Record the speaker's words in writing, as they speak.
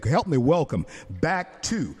Help me welcome back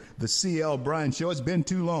to the C.L. Bryant Show. It's been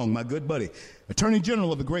too long, my good buddy, Attorney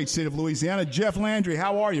General of the great state of Louisiana, Jeff Landry.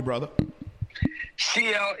 How are you, brother?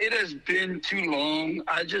 CL, it has been too long.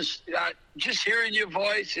 Just hearing your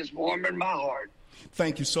voice is warming my heart.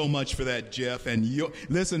 Thank you so much for that, Jeff. And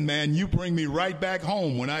listen, man, you bring me right back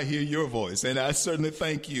home when I hear your voice. And I certainly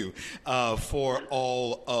thank you for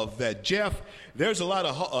all of that. Jeff, there's a lot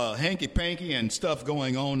of hanky-panky and stuff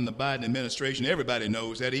going on in the Biden administration. Everybody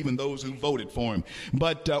knows that, even those who voted for him.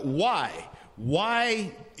 But why?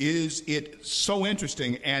 Why is it so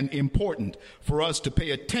interesting and important for us to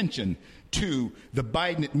pay attention to the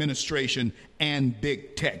Biden administration and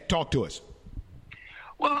big tech? Talk to us.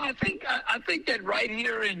 Well, I think that right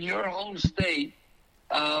here in your home state,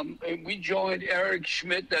 we joined Eric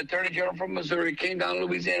Schmidt, the Attorney General from Missouri, came down to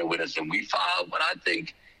Louisiana with us, and we filed what I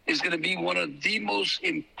think is going to be one of the most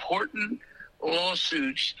important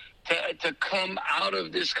lawsuits to come out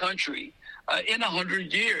of this country in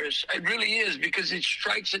 100 years. It really is, because it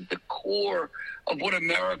strikes at the core of what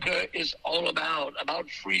America is all about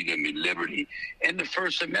freedom and liberty and the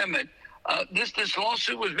First Amendment. This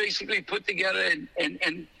lawsuit was basically put together,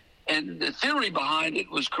 and the theory behind it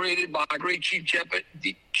was created by great Chief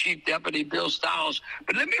Deputy Bill Stiles.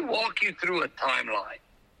 But let me walk you through a timeline,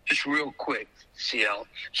 just real quick, CL,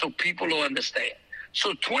 so people will understand.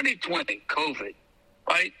 So 2020, COVID,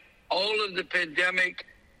 right? All of the pandemic,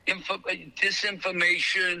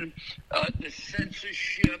 disinformation, the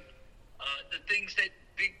censorship, the things that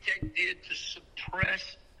big tech did to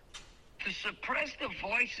suppress the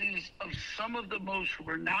voices of some of the most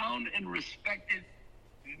renowned and respected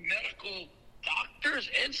medical doctors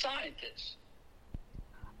and scientists.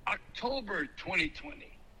 October 2020,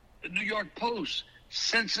 the New York Post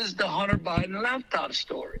censors the Hunter Biden laptop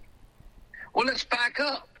story. Well, let's back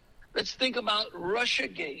up. Let's think about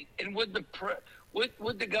Russiagate and what the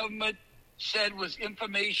government said was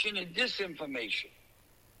information and disinformation.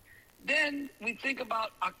 Then we think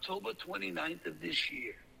about October 29th of this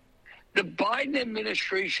year. The Biden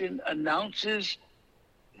administration announces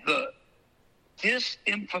the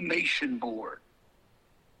Disinformation Board.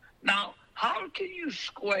 Now, how can you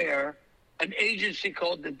square an agency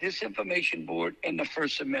called the Disinformation Board and the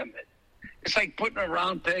First Amendment? It's like putting a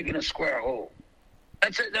round peg in a square hole.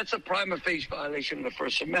 That's a prima facie violation of the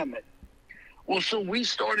First Amendment. Well, so we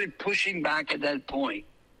started pushing back at that point.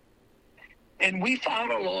 And we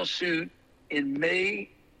filed a lawsuit in May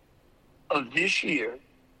of this year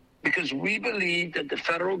because we believed that the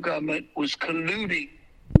federal government was colluding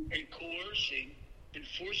and coercing and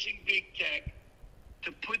forcing big tech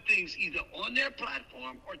to put things either on their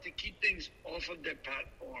platform or to keep things off of their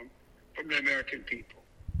platform from the American people.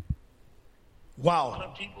 Wow. A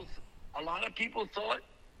lot of people thought,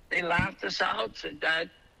 they laughed us out, said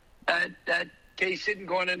that case isn't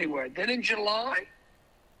going anywhere. Then in July,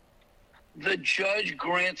 the judge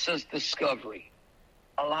grants us discovery,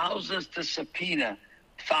 allows us to subpoena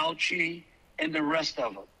Fauci and the rest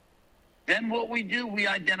of them. Then what we do, we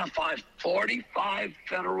identify 45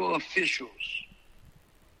 federal officials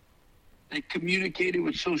that communicated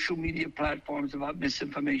with social media platforms about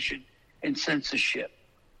misinformation and censorship.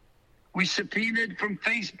 We subpoenaed from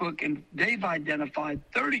Facebook, and they've identified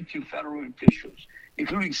 32 federal officials,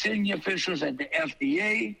 including senior officials at the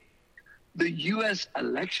FDA, the U.S.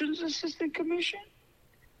 Elections Assistant Commission,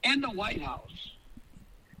 and the White House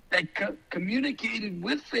that communicated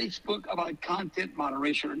with Facebook about content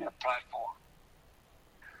moderation on their platform.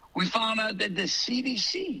 We found out that the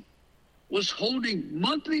CDC was holding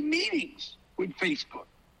monthly meetings with Facebook.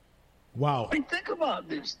 Wow. I mean, think about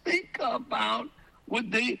this. Think about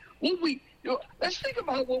let's think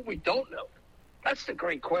about what we don't know. That's the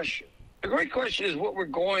great question. The great question is what we're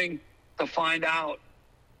going to find out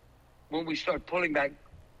when we start pulling back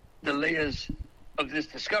the layers of this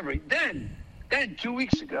discovery. Then 2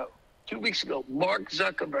 weeks ago, Mark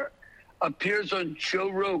Zuckerberg appears on Joe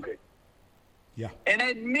Rogan and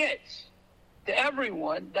admits to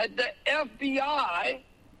everyone that the FBI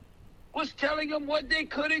was telling them what they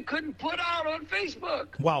could and couldn't put out on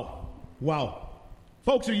Facebook. Wow.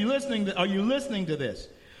 Folks, are you listening to this?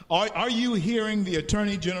 Are you hearing the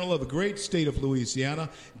Attorney General of the great state of Louisiana,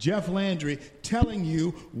 Jeff Landry, telling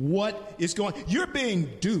you what is going on? You're being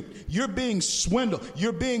duped. You're being swindled.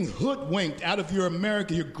 You're being hoodwinked out of your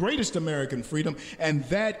greatest American freedom, and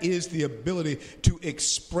that is the ability to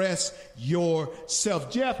express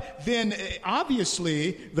yourself. Jeff, then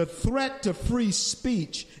obviously the threat to free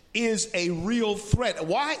speech is a real threat.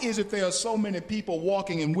 Why is it there are so many people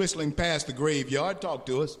walking and whistling past the graveyard? Talk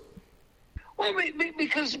to us. Well,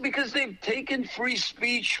 because they've taken free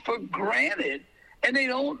speech for granted, And they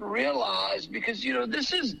don't realize, because,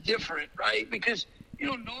 this is different, right? Because,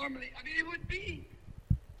 normally, it would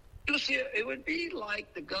be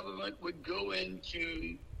like the government would go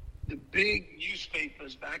into the big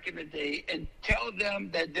newspapers back in the day and tell them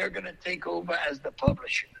that they're going to take over as the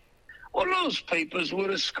publisher. Well, those papers would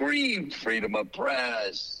have screamed freedom of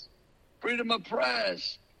press, freedom of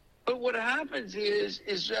press. But what happens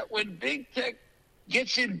is that when big tech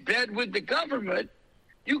gets in bed with the government,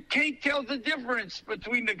 you can't tell the difference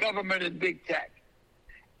between the government and big tech.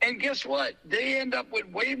 And guess what? They end up with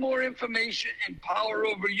way more information and power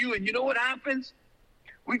over you. And you know what happens?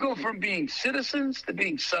 We go from being citizens to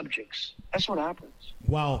being subjects. That's what happens.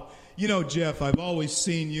 Wow. Jeff, I've always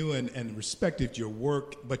seen you and respected your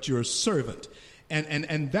work, but you're a servant.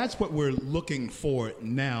 And that's what we're looking for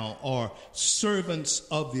now, are servants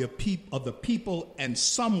of the people and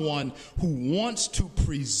someone who wants to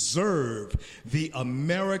preserve the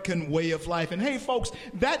American way of life. And hey, folks,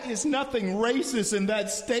 that is nothing racist in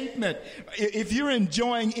that statement. If you're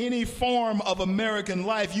enjoying any form of American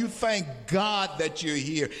life, you thank God that you're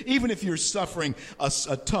here. Even if you're suffering a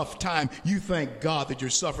tough time, you thank God that you're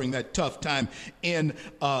suffering that tough time in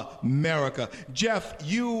America. Jeff,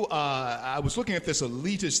 I was looking at this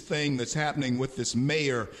elitist thing that's happening with this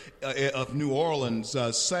mayor of New Orleans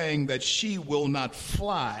saying that she will not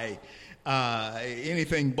fly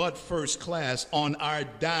anything but first class on our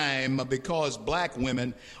dime because black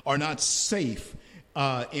women are not safe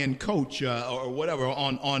in coach or whatever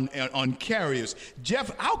on carriers.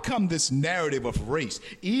 Jeff, how come this narrative of race,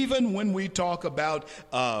 even when we talk about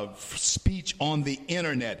speech on the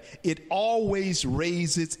internet, it always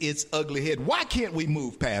raises its ugly head? Why can't we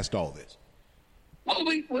move past all this?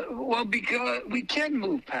 Well, because we can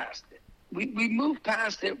move past it. We move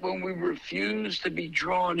past it when we refuse to be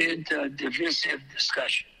drawn into a divisive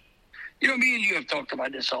discussion. Me and you have talked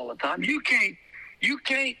about this all the time. You can't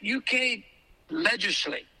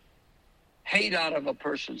legislate hate out of a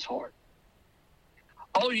person's heart.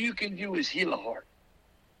 All you can do is heal a heart.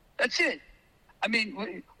 That's it.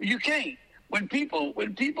 You can't. When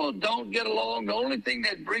people don't get along, the only thing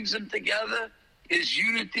that brings them together is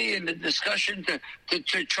unity and the discussion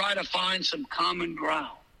to try to find some common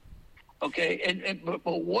ground. Okay, but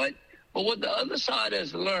what the other side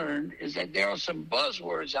has learned is that there are some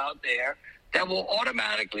buzzwords out there that will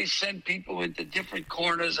automatically send people into different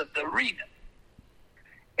corners of the arena.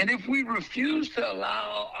 And if we refuse to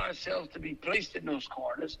allow ourselves to be placed in those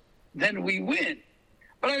corners, then we win.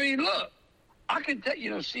 But look, I can tell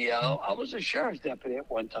you, CL, I was a sheriff's deputy at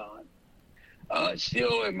one time.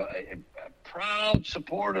 Still am a proud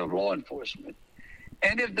supporter of law enforcement.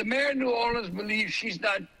 And if the mayor of New Orleans believes she's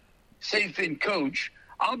not safe in coach,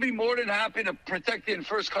 I'll be more than happy to protect her in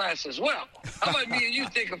first class as well. How about me and you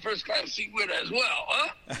take a first class seat with her as well,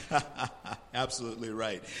 huh? Absolutely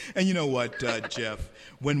right. And you know what, Jeff,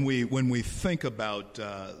 when we think about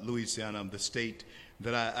Louisiana, the state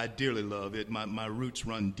that I dearly love, my roots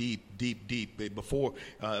run deep.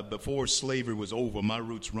 Before slavery was over, my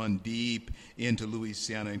roots run deep into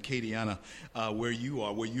Louisiana and Acadiana, where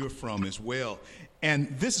you're from as well.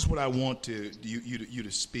 And this is what I want you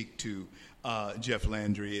to speak to, Jeff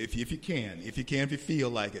Landry, if you can, if you feel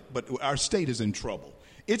like it. But our state is in trouble.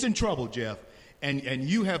 It's in trouble, Jeff. And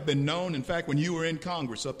you have been known. In fact, when you were in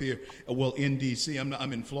Congress up here, in D.C.,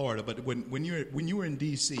 I'm in Florida, but when you were in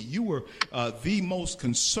D.C., you were the most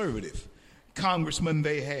conservative congressman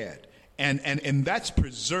they had, and that's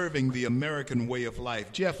preserving the American way of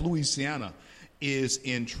life. Jeff, Louisiana is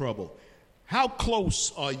in trouble. How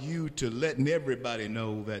close are you to letting everybody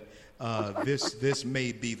know that this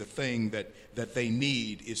may be the thing that they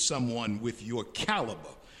need is someone with your caliber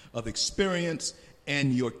of experience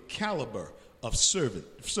and your caliber of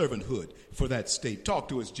servanthood for that state? Talk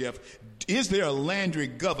to us, Jeff. Is there a Landry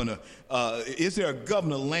governor? Is there a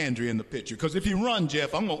Governor Landry in the picture? Because if you run,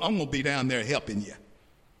 Jeff, I'm gonna be down there helping you.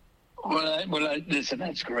 Well, listen,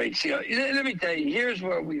 that's great. See, let me tell you, here's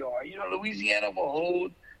where we are. Louisiana will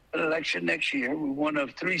hold an election next year. We're one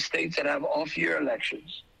of 3 states that have off-year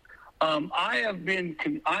elections. I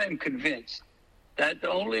am convinced that the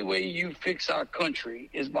only way you fix our country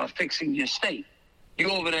is by fixing your state. You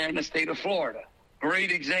over there in the state of Florida,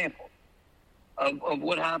 great example of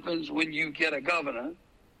what happens when you get a governor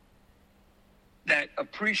that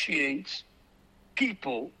appreciates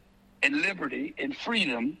people and liberty and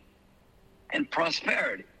freedom and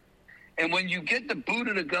prosperity. And when you get the boot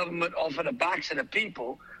of the government off of the backs of the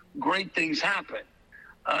people, great things happen.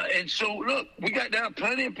 And so, look, there are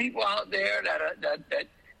plenty of people out there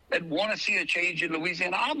that want to see a change in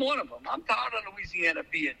Louisiana. I'm one of them. I'm tired of Louisiana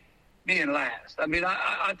being last.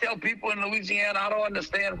 I tell people in Louisiana, I don't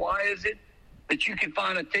understand why is it that you can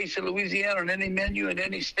find a taste of Louisiana on any menu in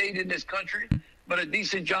any state in this country, but a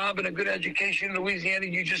decent job and a good education in Louisiana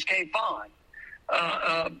you just can't find.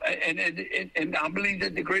 And I believe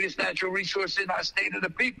that the greatest natural resource in our state are the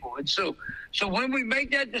people. And so when we make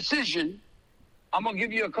that decision, I'm going to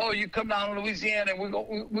give you a call. You come down to Louisiana, and we're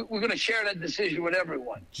going to share that decision with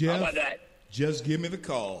everyone. Jeff, how about that? Just give me the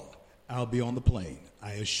call. I'll be on the plane,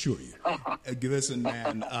 I assure you. Listen,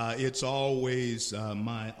 man, it's always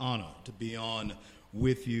my honor to be on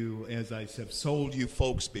with you. As I have told you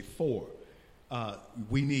folks before,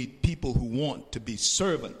 we need people who want to be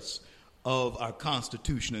servants of our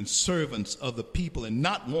Constitution and servants of the people and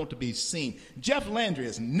not want to be seen. Jeff Landry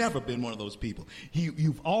has never been one of those people.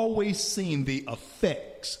 You've always seen the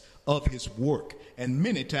effects of his work. And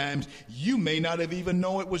many times you may not have even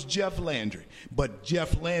known it was Jeff Landry. But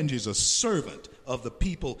Jeff Landry is a servant of the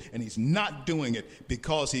people, and he's not doing it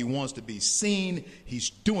because he wants to be seen.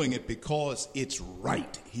 He's doing it because it's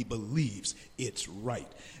right. He believes it's right.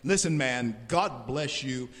 Listen, man, God bless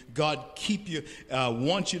you. God keep you.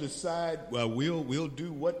 Once you decide, well, we'll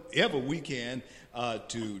do whatever we can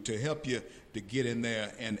to help you to get in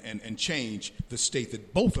there and change the state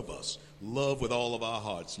that both of us love with all of our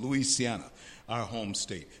hearts, Louisiana, our home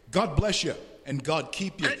state. God bless you, and God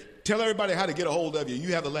keep you. Tell everybody how to get a hold of you.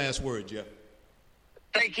 You have the last word, Jeff.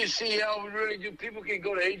 Thank you, CL. We really do. People can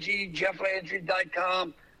go to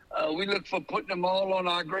agjefflandry.com. We look for putting them all on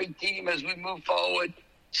our great team as we move forward.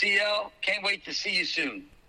 CL, can't wait to see you soon.